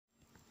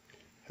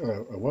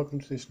Hello and welcome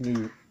to this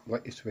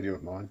latest video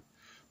of mine.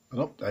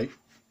 A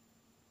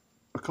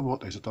couple of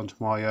updates I've done to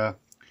my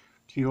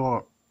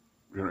QR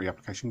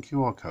application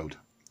QrCode.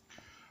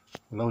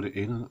 I'll load it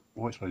in and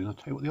while it's loading I'll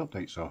tell you what the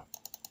updates are.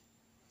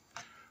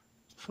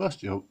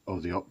 First of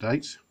the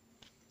updates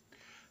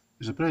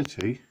is the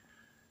ability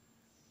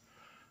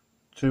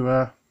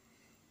to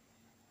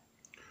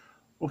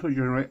also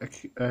generate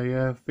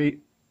a VCard.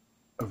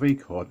 If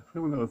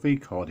you don't know what a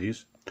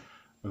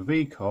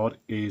VCard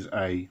is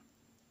a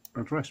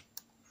address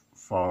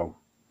file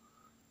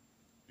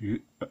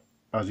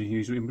as you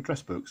use it in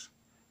address books.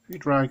 If you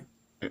drag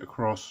it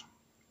across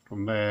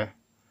from there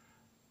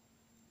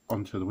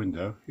onto the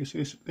window, you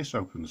see this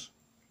opens,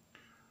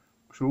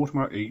 which will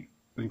automatically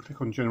then click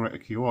on generate a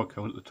QR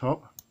code at the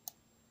top,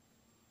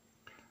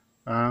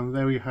 and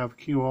there you have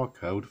QR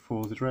code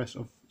for the address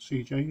of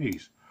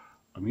CJEs.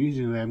 I'm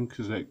using them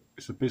because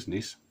it's a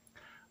business,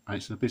 and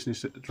it's a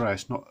business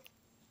address, not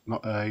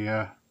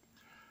a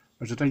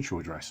residential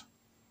address.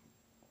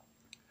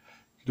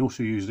 You can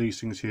also use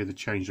these things here to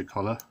change the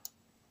colour,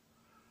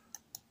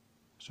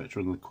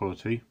 etc., and the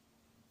quality.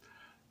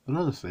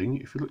 Another thing,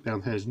 if you look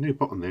down here, there's a new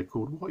button there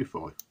called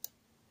Wi-Fi.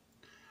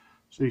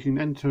 So you can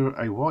enter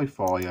a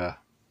Wi-Fi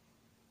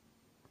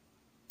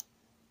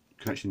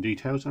connection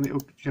details and it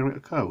will generate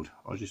a code.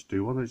 I'll just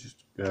do one. I'll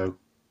just go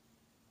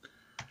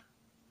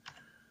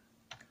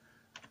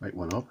make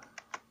one up.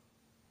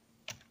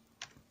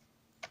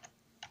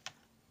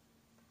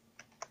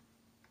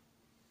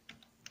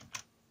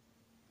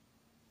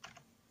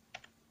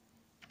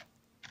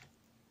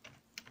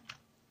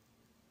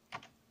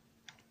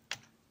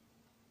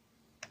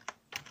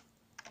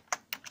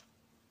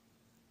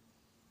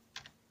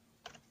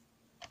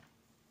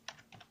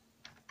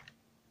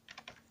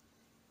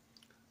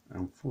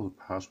 And for the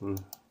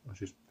password, I'll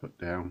just put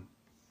down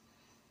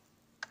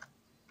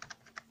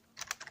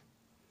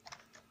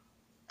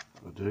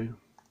what I do.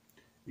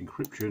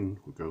 Encryption,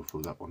 we'll go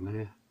for that one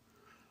there.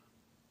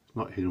 It's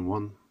not a hidden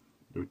one.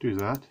 We'll do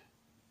that.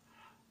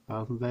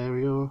 And there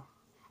we are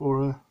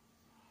for a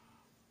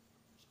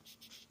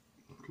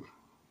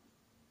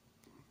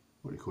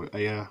what do you call it?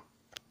 A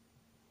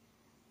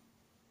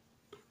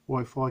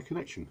Wi-Fi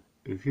connection.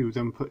 If you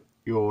then put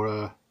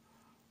your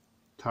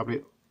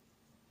tablet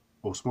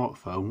or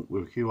smartphone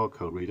with a QR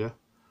code reader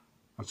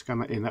and scan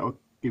that in, that will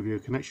give you a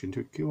connection to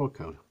a QR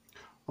code.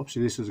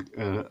 Obviously this is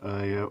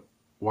a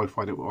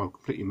Wi-Fi network I've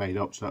completely made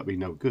up, so that'll be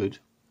no good.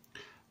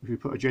 If you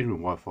put a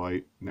genuine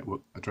Wi-Fi network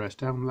address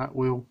down, that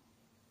will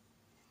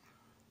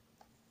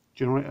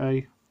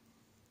generate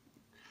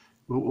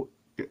will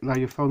allow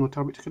your phone or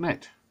tablet to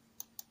connect.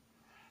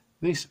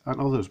 This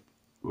and others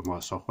with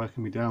my software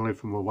can be downloaded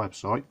from my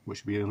website,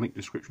 which will be in the link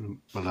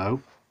description below.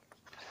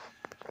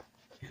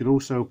 You can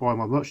also buy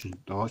my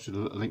merchandise, a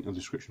link in the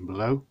description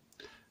below.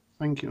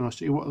 Thank you, and I'll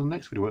see you what the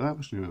next video that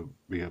was going to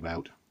be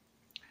about.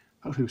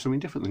 Hopefully something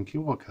different than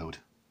QrCode.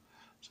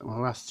 So my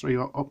last 3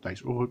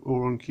 updates are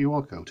all on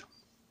QrCode.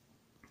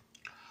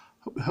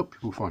 Hope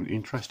people find it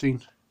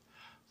interesting.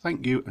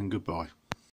 Thank you and goodbye.